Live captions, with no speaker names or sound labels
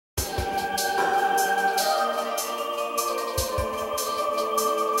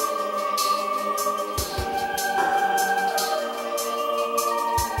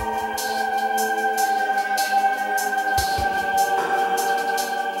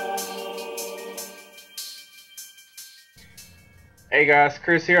Hey guys,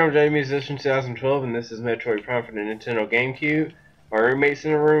 Chris here. I'm J Musician 2012, and this is Metroid Prime for the Nintendo GameCube. My roommate's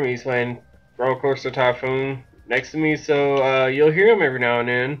in the room. He's playing Roller Coaster Typhoon next to me, so you'll hear him every now and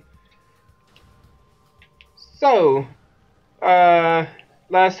then. So, uh,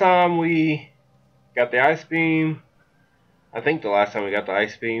 last time we got the Ice Beam. I think the last time we got the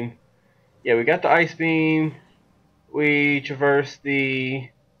Ice Beam. Yeah, we got the Ice Beam. We traversed the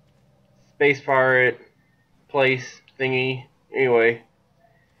Space Pirate place thingy. Anyway,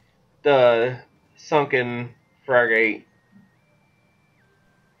 the sunken fragate.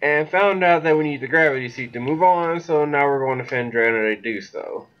 And found out that we need the gravity seat to move on, so now we're going to Fendrana to do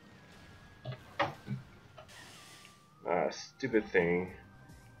so. Stupid thing.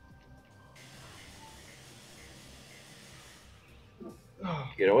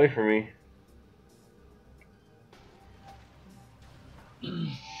 Get away from me.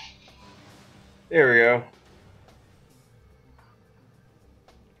 There we go.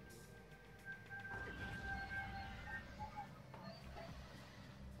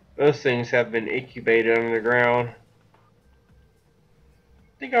 Those things have been incubated under the ground. I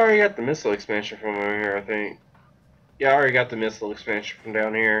think I already got the missile expansion from over here, I think. Yeah, I already got the missile expansion from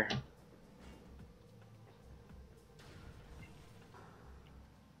down here.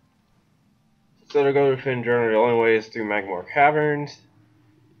 So to go to Fendrana, the only way is through Magmore Caverns.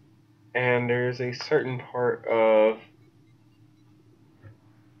 And there's a certain part of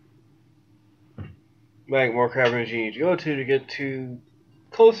Magmore Caverns you need to go to get to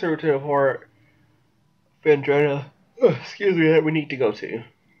closer to the part Fendrana, excuse me, that we need to go to.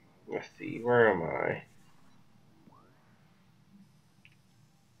 Let's see, where am I?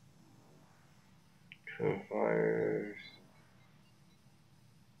 Twin Fires.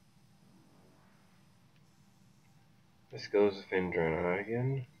 This goes to Fendrana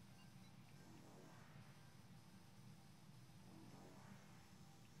again.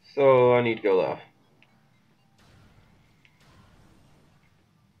 So I need to go left.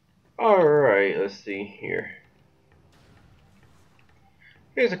 Alright, let's see here.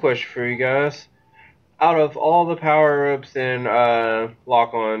 Here's a question for you guys. Out of all the power-ups and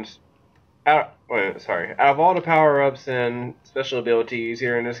lock-ons, out of all the power-ups and special abilities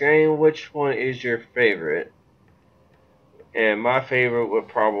here in this game, which one is your favorite? And my favorite would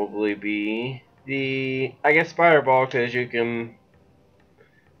probably be the, I guess, Spider Ball, because you can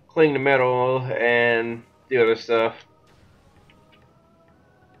cling to metal and do other stuff.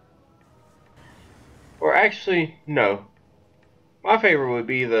 Or actually, no. My favorite would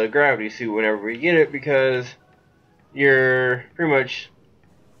be the gravity suit whenever we get it, because you're pretty much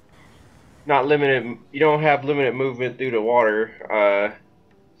not limited. You don't have limited movement through the water.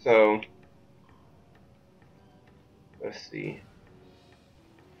 So let's see.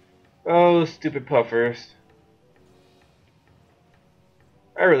 Oh, stupid puffers.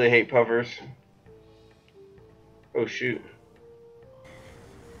 I really hate puffers. Oh shoot.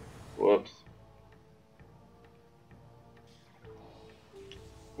 Whoops.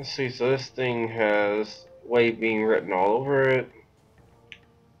 Let's see, so this thing has wave being written all over it.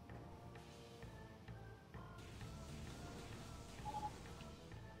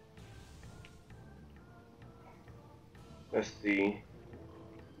 Let's see.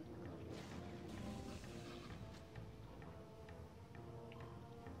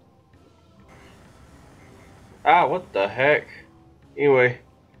 Ah, what the heck? Anyway,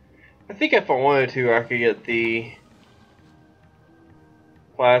 I think if I wanted to, I could get the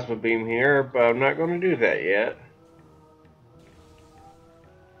plasma beam here, but I'm not going to do that yet.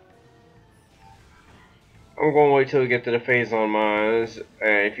 I'm going to wait till we get to the phazon mines,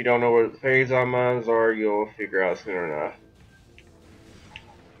 and if you don't know what the phazon mines are, you'll figure out soon enough.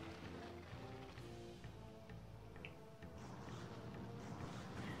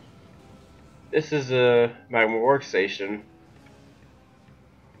 This is a magma workstation.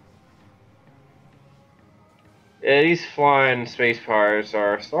 Yeah, these flying space pirates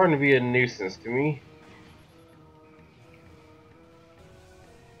are starting to be a nuisance to me.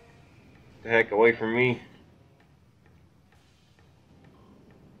 The heck away from me.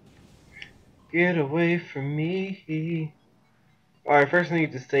 Get away from me. Alright, first I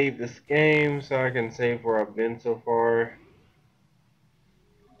need to save this game so I can save where I've been so far.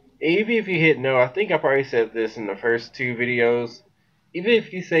 Even if you hit no, I think I probably said this in the first two videos. Even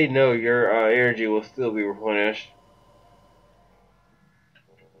if you say no, your energy will still be replenished.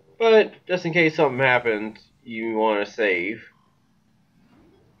 But just in case something happens, you want to save.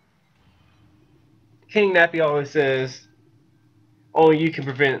 King Nappy always says, only you can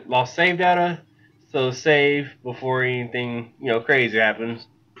prevent lost save data, so save before anything, crazy happens.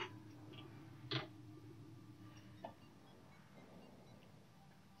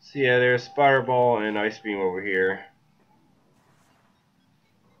 So yeah, there's Spider Ball and Ice Beam over here.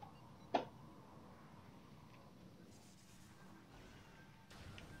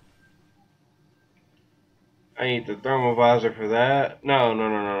 I need the thermal visor for that.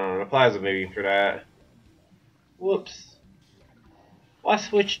 No, the plasma beam for that. Whoops. Why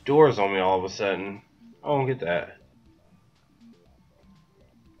switch doors on me all of a sudden? I don't get that.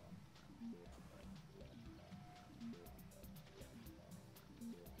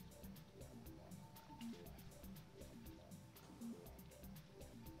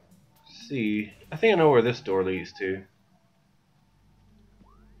 Let's see, I think I know where this door leads to.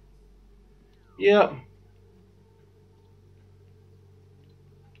 Yep.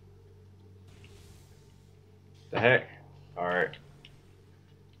 The heck? Alright.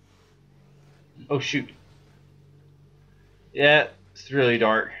 Oh shoot. Yeah, it's really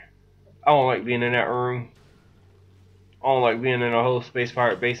dark. I don't like being in that room. I don't like being in a whole space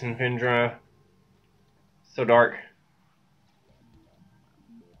pirate base in Pendra. So dark.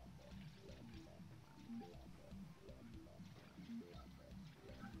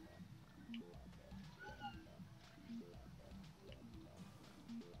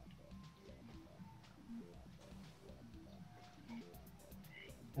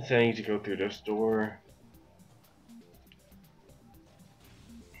 So I need to go through this door.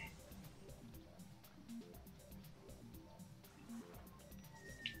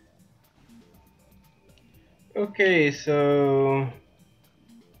 Okay, so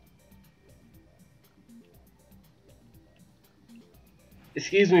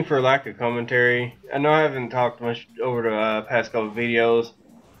excuse me for lack of commentary. I know I haven't talked much over the past couple of videos.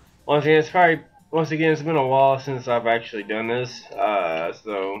 Once again it's been a while since I've actually done this.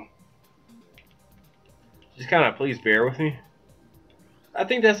 So just kind of please bear with me. I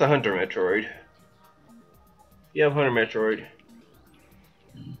think that's a Hunter Metroid. Yeah, Hunter Metroid.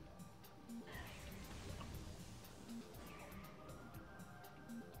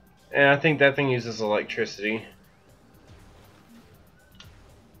 And I think that thing uses electricity.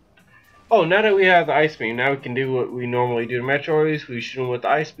 Oh, now that we have the Ice Beam, now we can do what we normally do to Metroids. We shoot them with the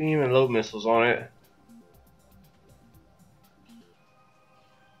Ice Beam and load missiles on it.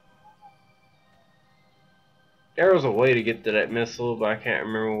 There was a way to get to that missile, but I can't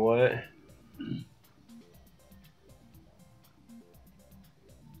remember what.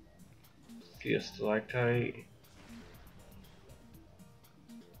 See a stalactite.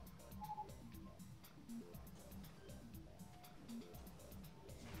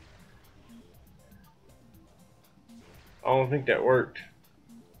 I don't think that worked.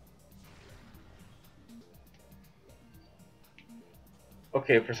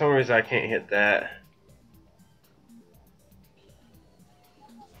 Okay, for some reason I can't hit that.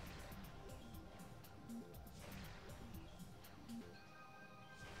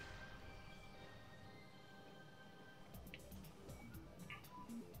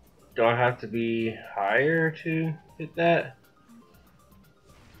 Do I have to be higher to hit that?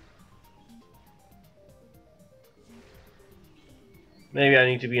 Maybe I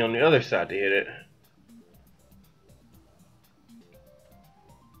need to be on the other side to hit it.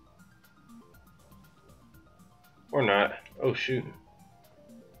 Or not. Oh shoot.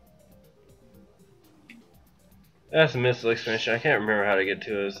 That's a missile expansion. I can't remember how to get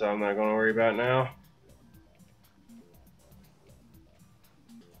to it, so I'm not going to worry about it now.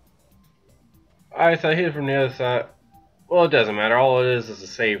 Alright, so I hit it from the other side. Well, it doesn't matter. All it is a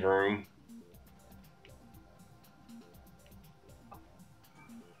save room.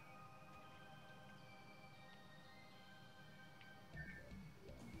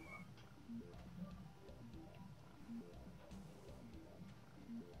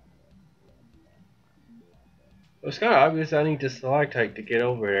 It's kind of obvious I need the stalactite to get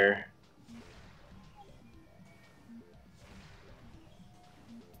over there.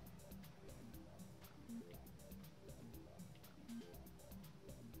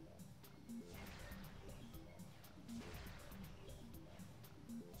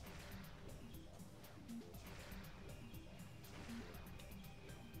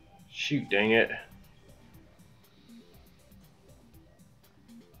 Shoot, dang it.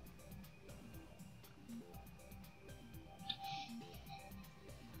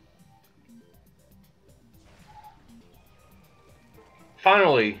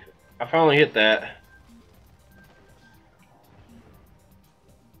 Finally! I finally hit that.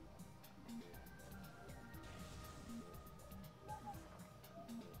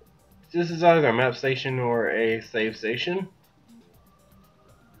 This is either a map station or a save station.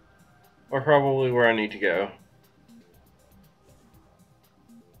 Or probably where I need to go.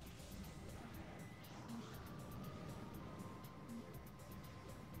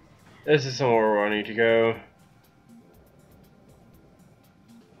 This is somewhere where I need to go.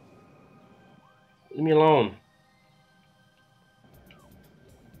 Leave me alone.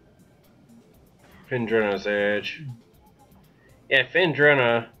 Phendrena's Edge. Yeah,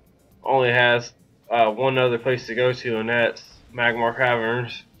 Phendrena only has one other place to go to, and that's Magmar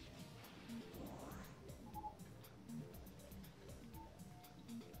Caverns.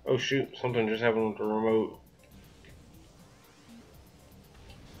 Oh shoot, something just happened with the remote.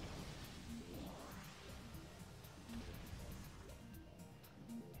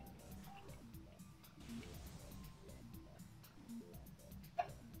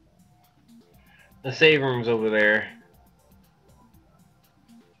 The save room's over there.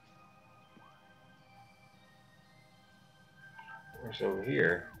 Where's over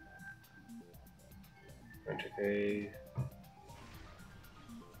here? Okay.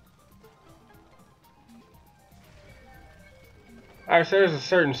 Alright, so there's a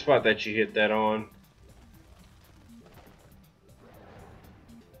certain spot that you hit that on.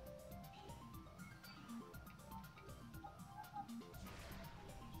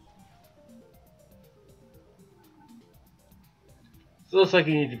 So it looks like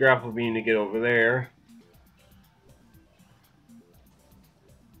you need the grapple beam to get over there.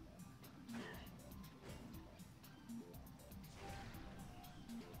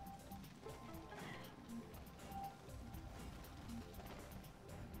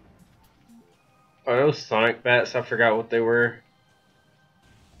 Oh, those Sonic bats, I forgot what they were.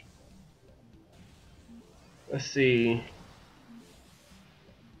 Let's see.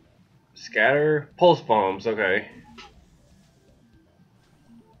 Scatter? Pulse bombs, okay.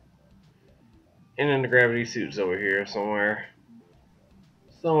 And then the gravity suit's over here somewhere.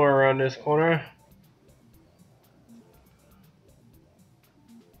 Somewhere around this corner.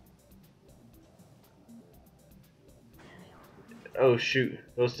 Oh shoot,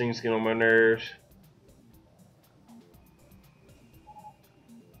 those things get on my nerves.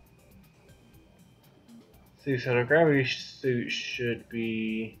 See, so the gravity suit should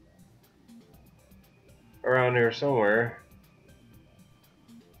be around here somewhere.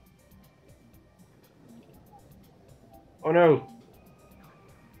 Oh no!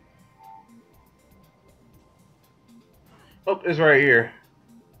 Oh, it's right here.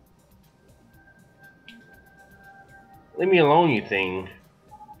 Leave me alone, you thing.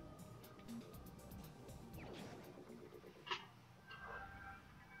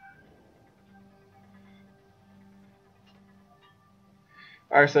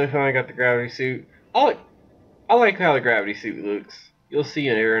 Alright, so I finally got the gravity suit. I like how the gravity suit looks. You'll see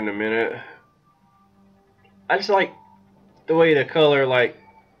it here in a minute. I just like the way the color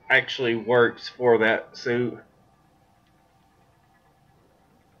actually works for that suit.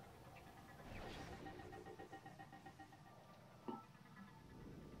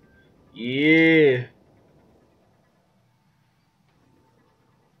 Yeah.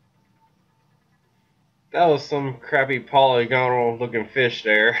 That was some crappy polygonal looking fish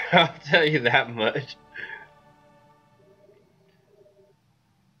there. I'll tell you that much.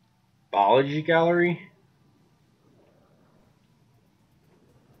 Biology gallery?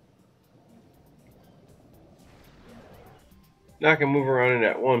 Now I can move around in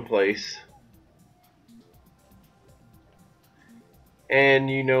that one place.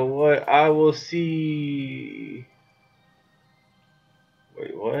 And you know what? I will see...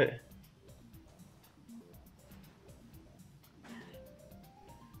 Wait, what?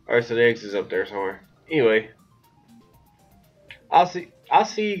 Alright, so the X is up there somewhere. Anyway. I'll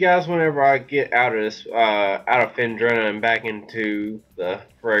see you guys whenever I get out of this out of Phendrena and back into the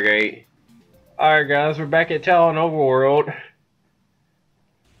frigate. Alright guys, we're back at Talon Overworld.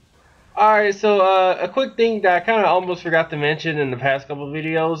 Alright, so a quick thing that I kinda almost forgot to mention in the past couple of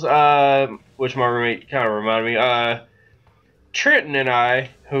videos, which my roommate kinda reminded me, Trenton and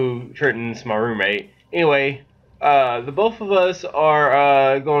I, Trenton's my roommate, anyway, the both of us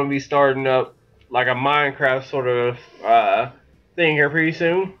are going to be starting up like a Minecraft sort of thing here pretty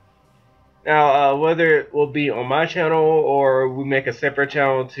soon. Now, whether it will be on my channel or we make a separate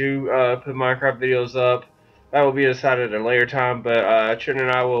channel to put Minecraft videos up, that will be decided at a later time. But Trenton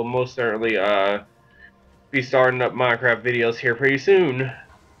and I will most certainly be starting up Minecraft videos here pretty soon.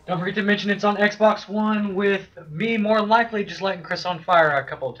 Don't forget to mention it's on Xbox One with me more likely just lighting Chris on fire a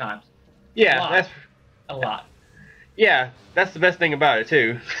couple of times. Yeah, that's a lot. Yeah, that's the best thing about it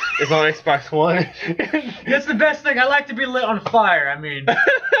too. It's on Xbox One. That's the best thing. I like to be lit on fire. I mean,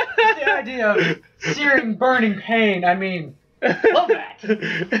 the idea of searing, burning pain. I mean, love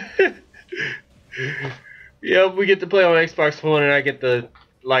that. Yeah, we get to play on Xbox One, and I get to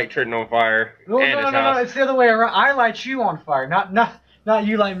light Trenton on fire. No, it's the other way around. I light you on fire. Not Not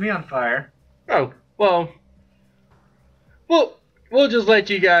you light me on fire. Oh, well, we'll just let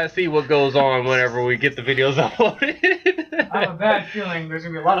you guys see what goes on whenever we get the videos uploaded. I have a bad feeling there's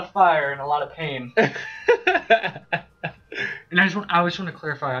gonna be a lot of fire and a lot of pain. And I just want to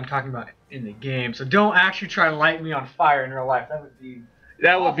clarify, I'm talking about in the game. So don't actually try to light me on fire in real life. That would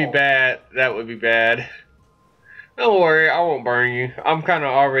be bad. That would be bad. Don't worry, I won't burn you. I'm kind of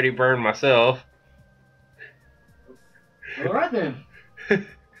already burned myself. All right then.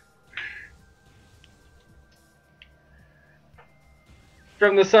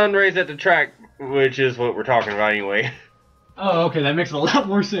 From the sun rays at the track, which is what we're talking about anyway. Oh, okay, that makes a lot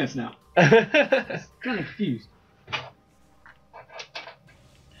more sense now. Kind of confused.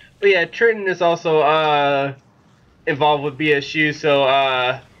 But yeah, Trenton is also involved with BSU, so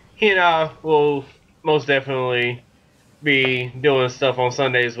he and I will most definitely be doing stuff on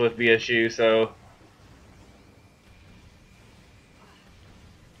Sundays with BSU. So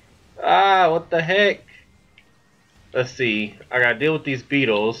what the heck? Let's see. I gotta deal with these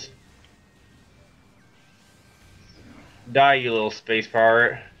beetles. Die, you little space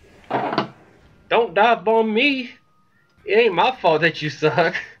pirate. Don't dive bomb me. It ain't my fault that you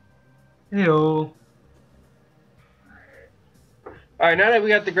suck. Heyo. Alright, now that we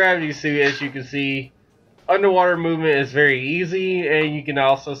got the gravity suit, as you can see, underwater movement is very easy, and you can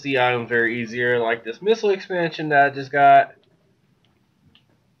also see items very easier, like this missile expansion that I just got.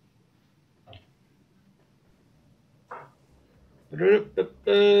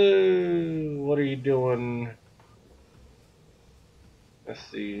 What are you doing? Let's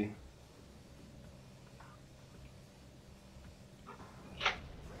see.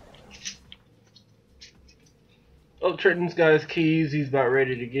 Oh, Trenton's got his keys. He's about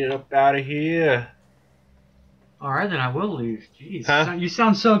ready to get up out of here. All right, then I will leave. Jeez, Huh? you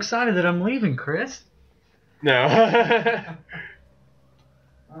sound so excited that I'm leaving, Chris. No.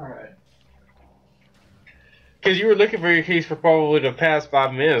 All right. Because you were looking for your keys for probably the past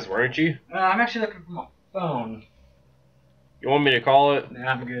 5 minutes, weren't you? I'm actually looking for my phone. You want me to call it?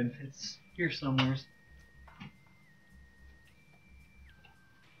 Nah, I'm good. It's here somewhere.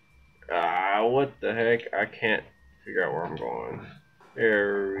 What the heck? I can't figure out where I'm going.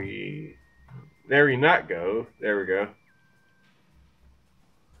 There we not go. There we go.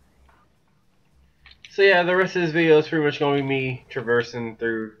 So yeah, the rest of this video is pretty much going to be me traversing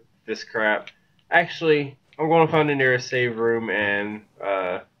through this crap. Actually, I'm going to find the nearest save room and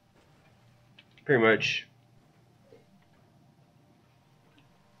pretty much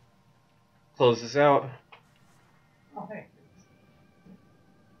close this out. Oh, hey.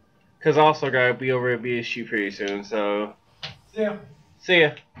 Because I also got to be over at BSU pretty soon, so... See ya. See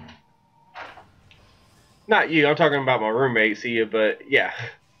ya. Not you, I'm talking about my roommate, see ya, but yeah.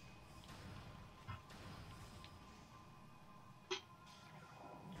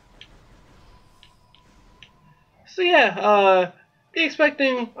 So yeah, be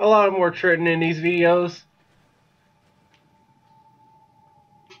expecting a lot more Trenton in these videos.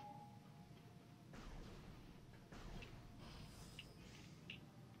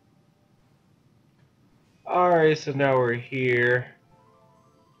 Alright, so now we're here.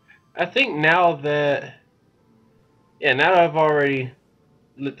 I think now that... Yeah, now that I've already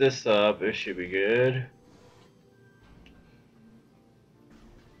lit this up, it should be good.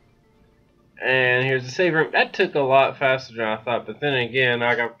 And here's the save room. That took a lot faster than I thought, but then again,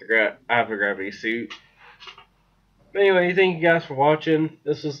 I have the gravity suit. But anyway, thank you guys for watching.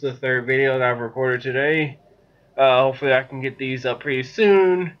 This was the third video that I've recorded today. Hopefully I can get these up pretty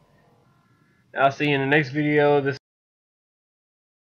soon. I'll see you in the next video. This